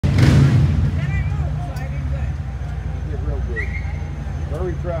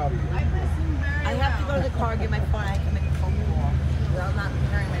proud of you. I have to go to the car, get my phone. I can make a phone call. But I'm not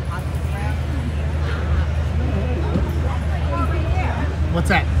carrying my pocket around. What's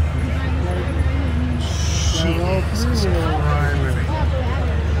that? Jesus Christ.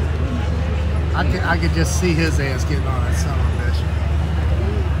 I could just see his ass getting on that son of a bitch.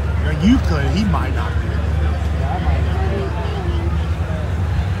 Now you could, he might not be.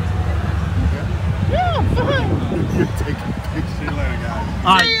 Yeah, I'm fine. You're taking a picture. See you later, guys.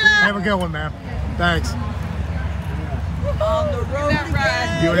 All right, have a good one, man. Thanks. On the road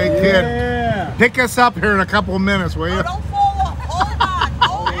again. You ain't kidding. Pick us up here in a couple of minutes, will you? Oh, don't fall off. Hold on.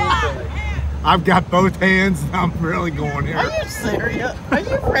 Hold on. I've got both hands and I'm really going here. Are you serious? Are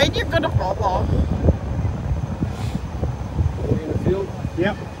you afraid you're going to fall off? In the field?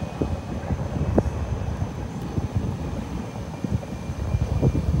 Yep.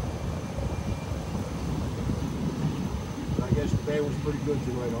 I guess the day was pretty good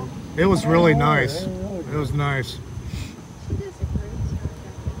tonight, huh? It was really nice. It was nice.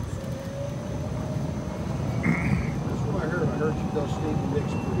 That's what I heard. I heard she does Stevie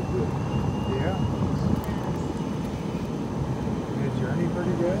Nicks pretty good. Yeah. Good journey,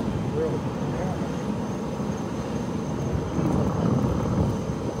 pretty good. Really?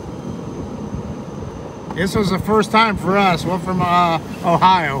 This was the first time for us. We're from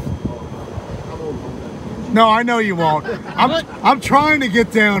Ohio. I won't know that. No, I know you won't. I'm trying to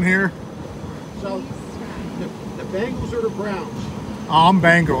get down here. So, the Bengals or the Browns? Oh, I'm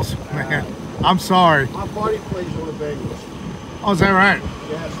Bengals, man. I'm sorry. My buddy plays on the Bengals. Oh, is that right?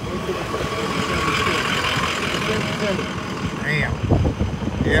 Yes. Damn.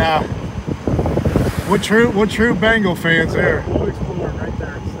 Yeah. What true Bengal fans there? Always forward right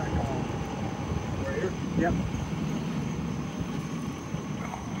there in second hole. Right here? Yep.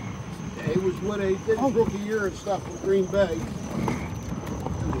 Yeah, he was with he did his rookie year and stuff with Green Bay. He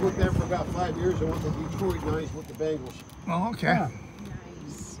was with them for about 5 years and went to Detroit. Now he's with the Bengals. Oh, okay. Yeah.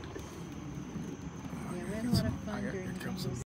 Nice. Yeah, we had a lot of fun during the